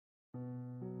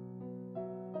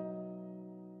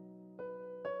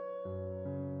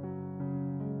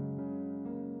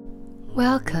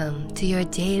Welcome to your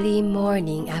daily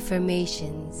morning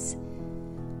affirmations.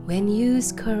 When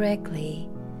used correctly,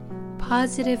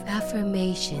 positive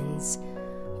affirmations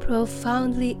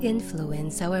profoundly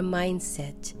influence our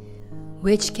mindset,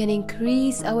 which can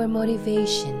increase our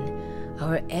motivation,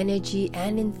 our energy,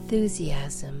 and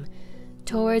enthusiasm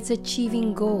towards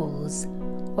achieving goals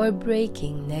or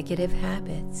breaking negative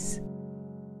habits.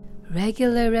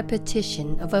 Regular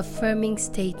repetition of affirming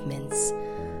statements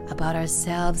about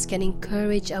ourselves can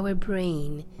encourage our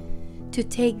brain to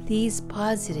take these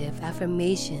positive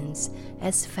affirmations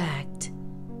as fact.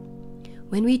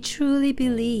 When we truly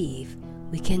believe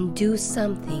we can do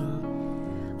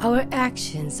something, our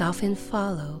actions often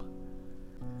follow.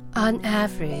 On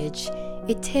average,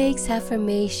 it takes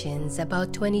affirmations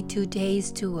about 22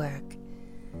 days to work.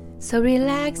 So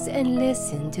relax and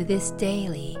listen to this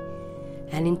daily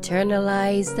and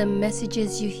internalize the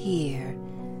messages you hear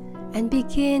and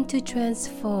begin to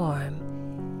transform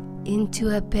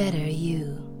into a better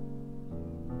you.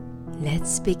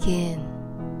 Let's begin.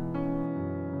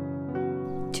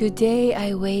 Today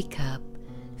I wake up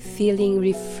feeling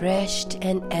refreshed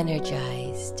and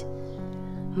energized.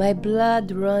 My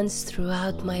blood runs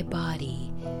throughout my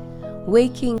body,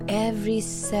 waking every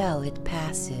cell it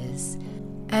passes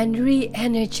and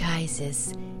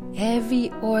re-energizes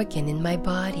every organ in my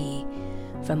body,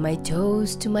 from my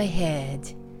toes to my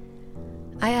head.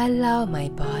 I allow my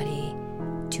body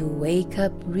to wake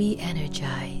up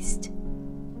re-energized.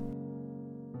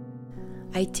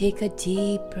 I take a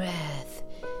deep breath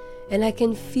and I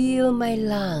can feel my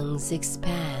lungs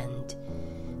expand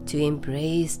to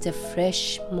embrace the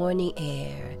fresh morning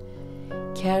air,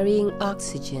 carrying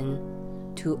oxygen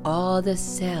to all the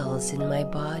cells in my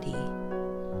body.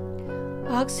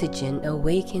 Oxygen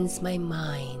awakens my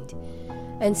mind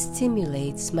and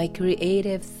stimulates my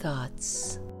creative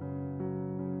thoughts.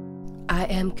 I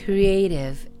am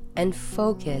creative and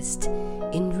focused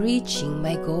in reaching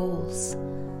my goals.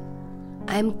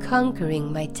 I am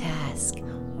conquering my task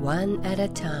one at a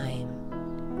time.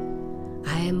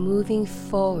 I am moving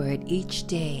forward each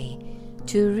day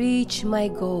to reach my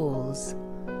goals.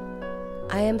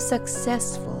 I am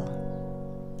successful.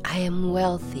 I am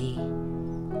wealthy.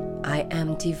 I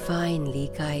am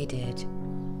divinely guided.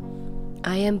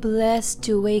 I am blessed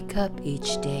to wake up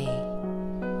each day.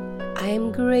 I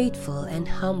am grateful and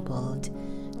humbled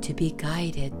to be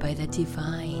guided by the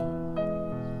divine.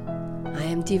 I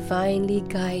am divinely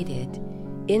guided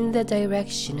in the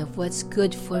direction of what's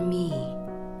good for me.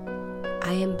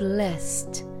 I am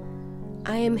blessed.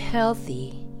 I am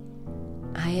healthy.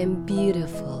 I am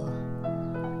beautiful.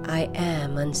 I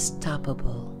am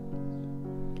unstoppable.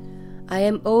 I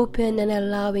am open and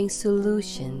allowing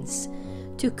solutions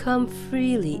to come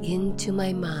freely into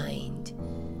my mind.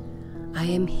 I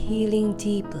am healing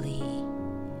deeply.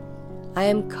 I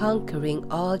am conquering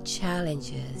all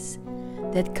challenges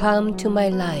that come to my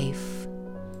life.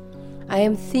 I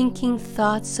am thinking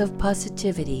thoughts of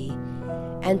positivity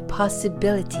and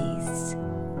possibilities.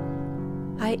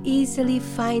 I easily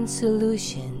find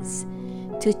solutions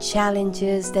to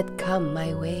challenges that come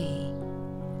my way.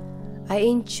 I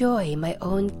enjoy my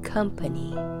own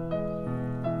company.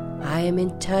 I am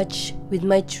in touch with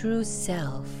my true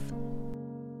self.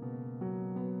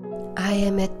 I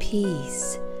am at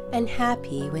peace and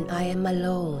happy when I am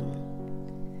alone.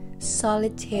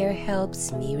 Solitaire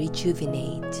helps me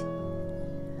rejuvenate.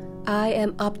 I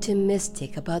am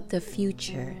optimistic about the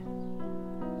future.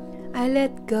 I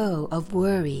let go of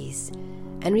worries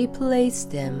and replace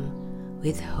them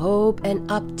with hope and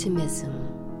optimism.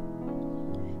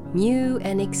 New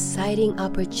and exciting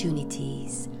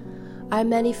opportunities are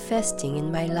manifesting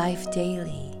in my life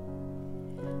daily.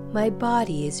 My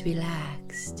body is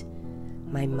relaxed.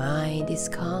 My mind is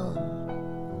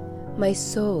calm. My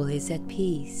soul is at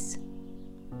peace.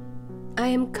 I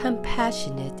am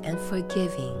compassionate and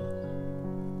forgiving.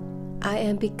 I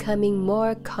am becoming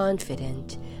more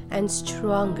confident and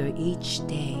stronger each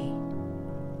day.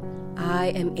 I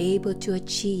am able to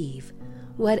achieve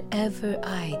whatever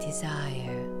I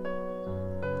desire.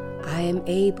 I am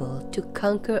able to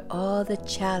conquer all the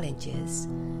challenges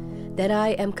that I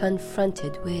am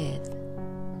confronted with.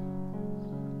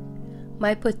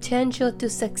 My potential to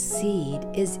succeed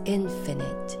is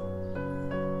infinite.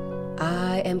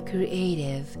 I am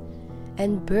creative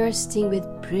and bursting with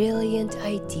brilliant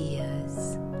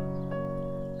ideas.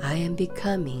 I am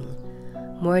becoming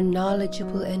more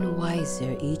knowledgeable and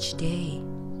wiser each day.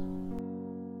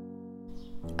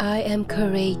 I am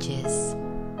courageous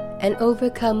and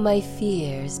overcome my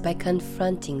fears by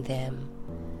confronting them.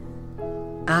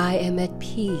 I am at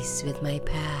peace with my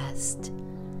past.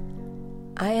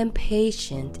 I am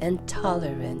patient and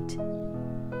tolerant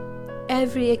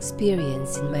every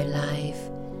experience in my life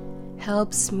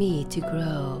helps me to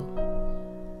grow.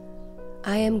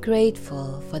 I am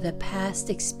grateful for the past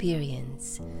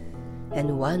experience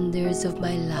and wonders of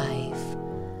my life,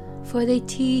 for they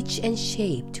teach and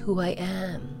shaped who I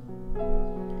am.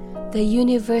 The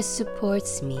universe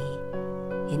supports me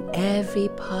in every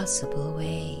possible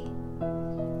way.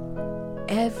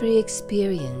 Every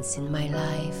experience in my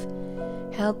life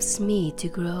helps me to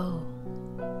grow.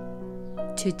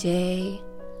 Today,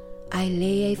 I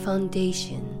lay a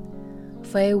foundation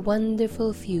for a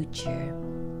wonderful future.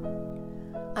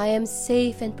 I am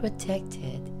safe and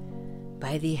protected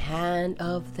by the hand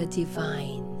of the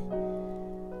divine.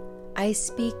 I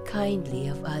speak kindly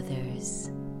of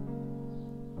others.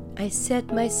 I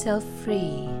set myself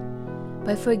free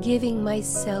by forgiving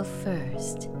myself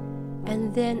first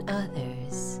and then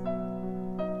others.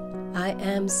 I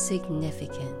am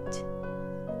significant.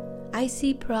 I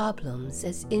see problems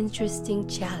as interesting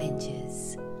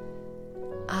challenges.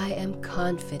 I am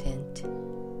confident.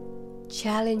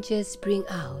 Challenges bring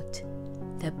out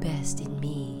the best in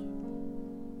me.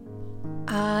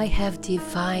 I have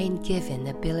divine given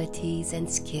abilities and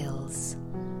skills.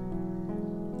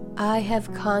 I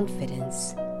have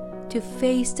confidence to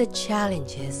face the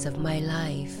challenges of my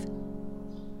life.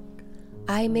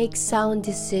 I make sound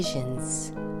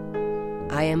decisions.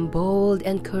 I am bold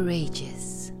and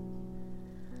courageous.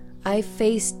 I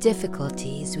face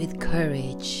difficulties with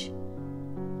courage.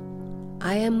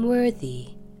 I am worthy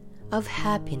of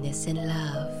happiness and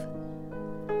love.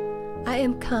 I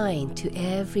am kind to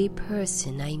every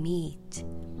person I meet.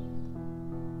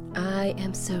 I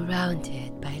am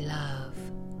surrounded by love.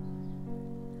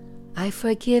 I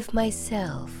forgive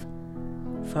myself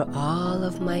for all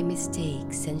of my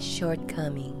mistakes and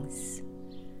shortcomings.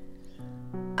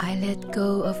 I let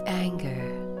go of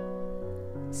anger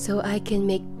so I can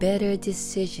make better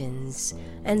decisions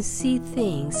and see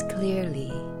things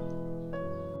clearly.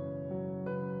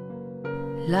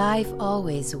 Life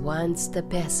always wants the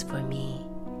best for me.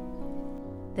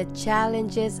 The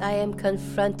challenges I am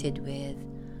confronted with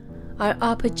are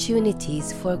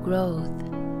opportunities for growth.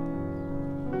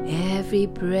 Every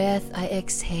breath I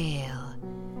exhale,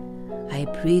 I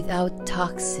breathe out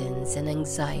toxins and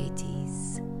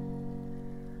anxieties.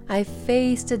 I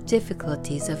face the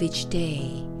difficulties of each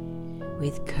day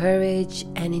with courage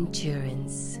and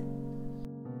endurance.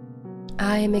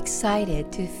 I am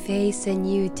excited to face a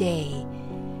new day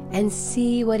and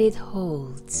see what it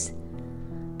holds.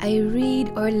 I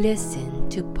read or listen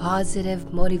to positive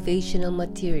motivational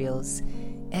materials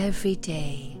every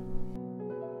day.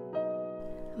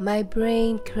 My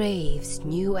brain craves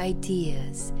new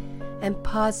ideas and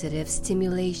positive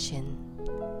stimulation.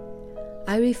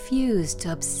 I refuse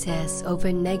to obsess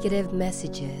over negative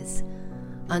messages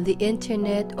on the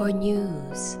internet or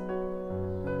news.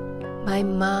 My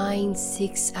mind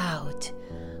seeks out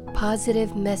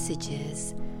positive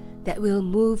messages that will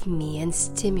move me and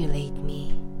stimulate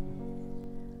me.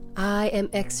 I am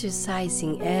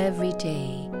exercising every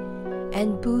day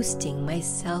and boosting my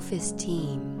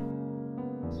self-esteem.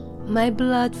 My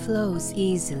blood flows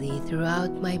easily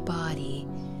throughout my body,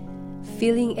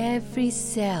 filling every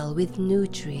cell with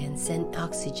nutrients and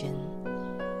oxygen.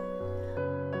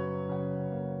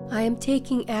 I am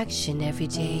taking action every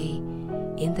day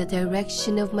in the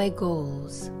direction of my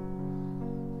goals.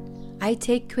 I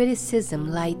take criticism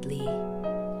lightly.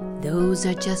 Those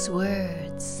are just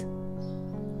words.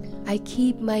 I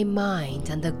keep my mind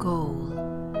on the goal.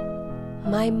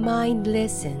 My mind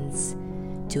listens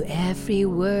to every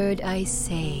word I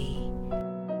say.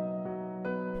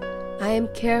 I am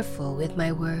careful with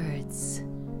my words.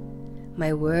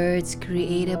 My words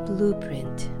create a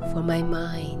blueprint for my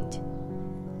mind.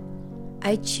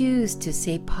 I choose to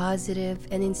say positive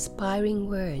and inspiring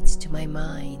words to my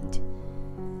mind.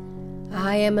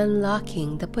 I am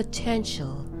unlocking the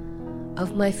potential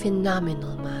of my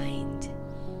phenomenal mind.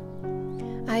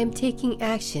 I am taking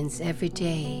actions every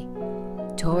day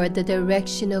toward the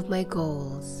direction of my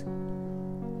goals.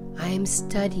 I am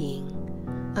studying,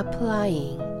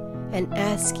 applying, and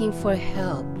asking for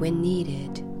help when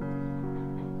needed.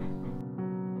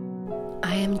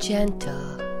 I am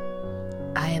gentle.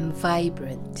 I am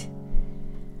vibrant.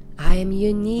 I am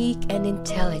unique and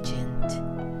intelligent.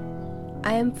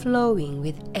 I am flowing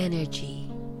with energy.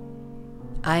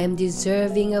 I am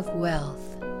deserving of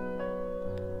wealth.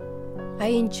 I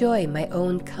enjoy my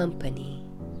own company.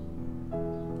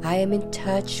 I am in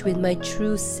touch with my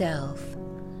true self.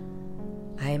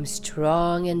 I am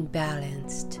strong and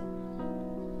balanced.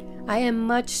 I am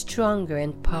much stronger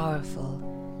and powerful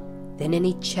than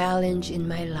any challenge in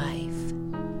my life.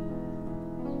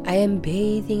 I am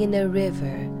bathing in a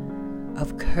river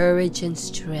of courage and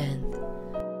strength.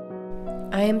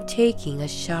 I am taking a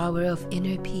shower of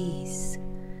inner peace.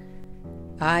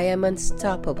 I am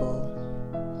unstoppable.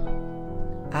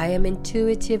 I am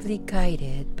intuitively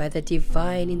guided by the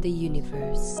divine in the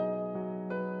universe.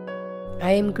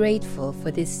 I am grateful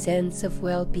for this sense of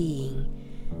well-being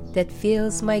that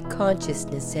fills my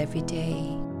consciousness every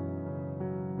day.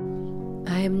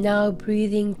 I am now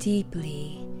breathing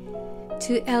deeply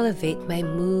to elevate my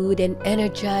mood and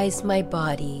energize my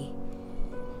body.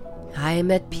 I am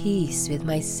at peace with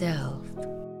myself.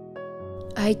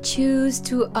 I choose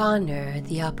to honor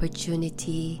the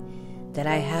opportunity that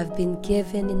I have been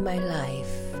given in my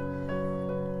life.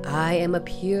 I am a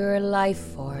pure life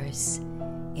force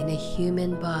in a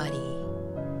human body.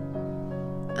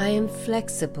 I am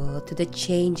flexible to the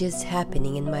changes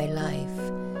happening in my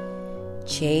life.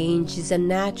 Change is a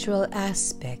natural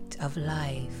aspect of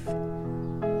life.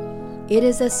 It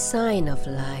is a sign of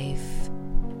life,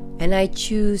 and I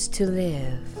choose to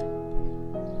live.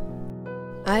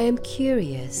 I am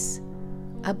curious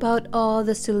about all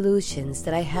the solutions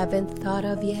that I haven't thought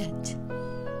of yet,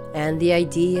 and the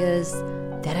ideas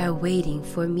that are waiting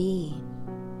for me.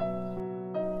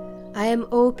 I am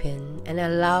open and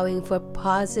allowing for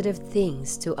positive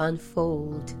things to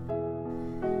unfold.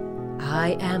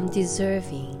 I am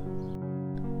deserving.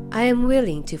 I am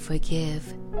willing to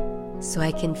forgive so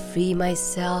I can free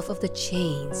myself of the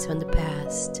chains from the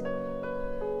past.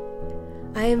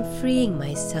 I am freeing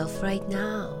myself right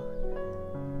now.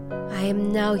 I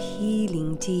am now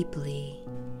healing deeply.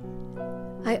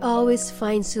 I always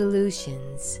find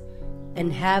solutions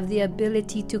and have the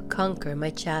ability to conquer my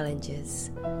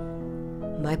challenges.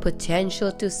 My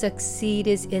potential to succeed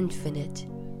is infinite.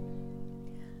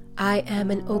 I am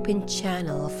an open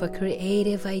channel for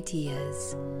creative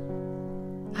ideas.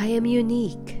 I am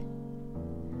unique.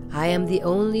 I am the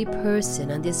only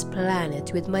person on this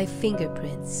planet with my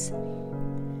fingerprints.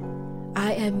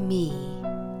 I am me,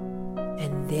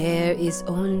 and there is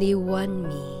only one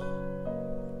me.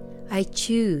 I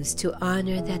choose to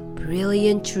honor that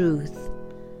brilliant truth.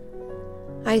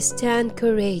 I stand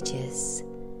courageous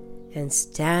and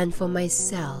stand for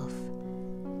myself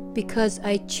because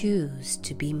I choose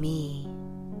to be me.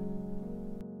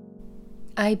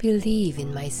 I believe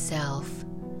in myself.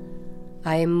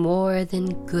 I am more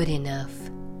than good enough.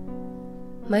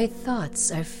 My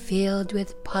thoughts are filled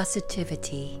with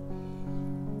positivity.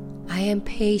 I am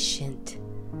patient.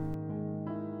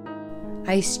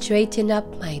 I straighten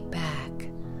up my back,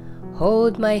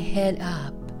 hold my head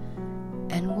up,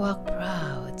 and walk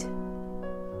proud.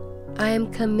 I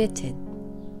am committed.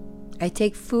 I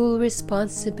take full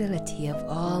responsibility of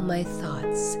all my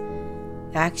thoughts,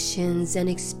 actions, and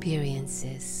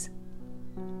experiences.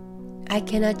 I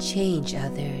cannot change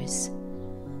others.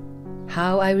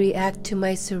 How I react to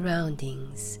my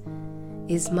surroundings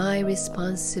is my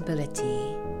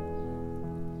responsibility,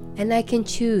 and I can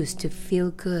choose to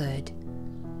feel good,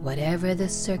 whatever the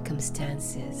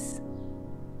circumstances.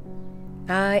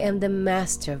 I am the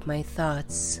master of my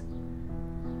thoughts.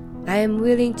 I am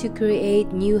willing to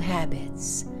create new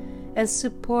habits and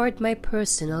support my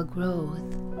personal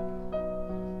growth.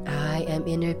 I am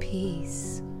inner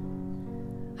peace.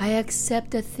 I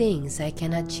accept the things I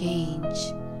cannot change.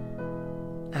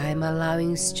 I am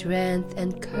allowing strength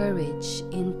and courage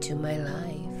into my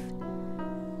life.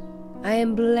 I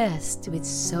am blessed with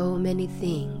so many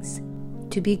things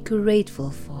to be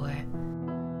grateful for.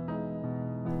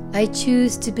 I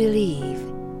choose to believe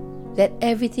that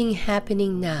everything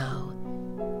happening now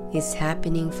is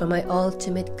happening for my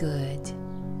ultimate good.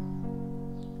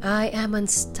 I am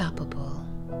unstoppable.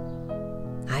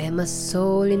 I am a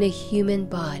soul in a human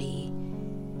body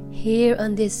here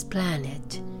on this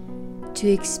planet to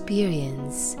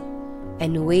experience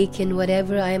and awaken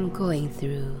whatever I am going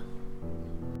through.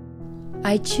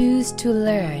 I choose to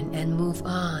learn and move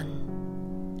on.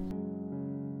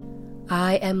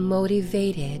 I am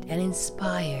motivated and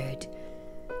inspired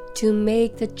to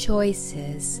make the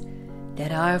choices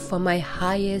that are for my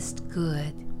highest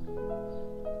good.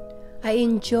 I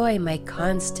enjoy my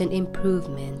constant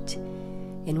improvement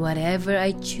in whatever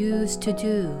I choose to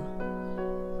do.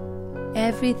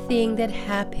 Everything that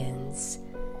happens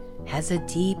has a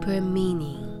deeper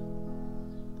meaning.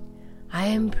 I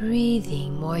am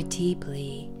breathing more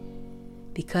deeply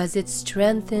because it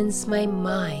strengthens my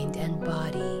mind and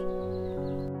body.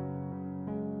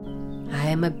 I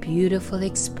am a beautiful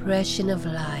expression of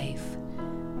life.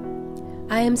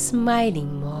 I am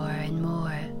smiling more and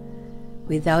more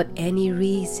without any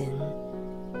reason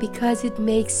because it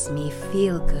makes me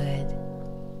feel good.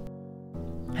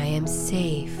 I am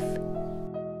safe.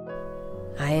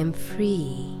 I am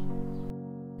free.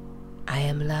 I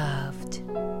am loved.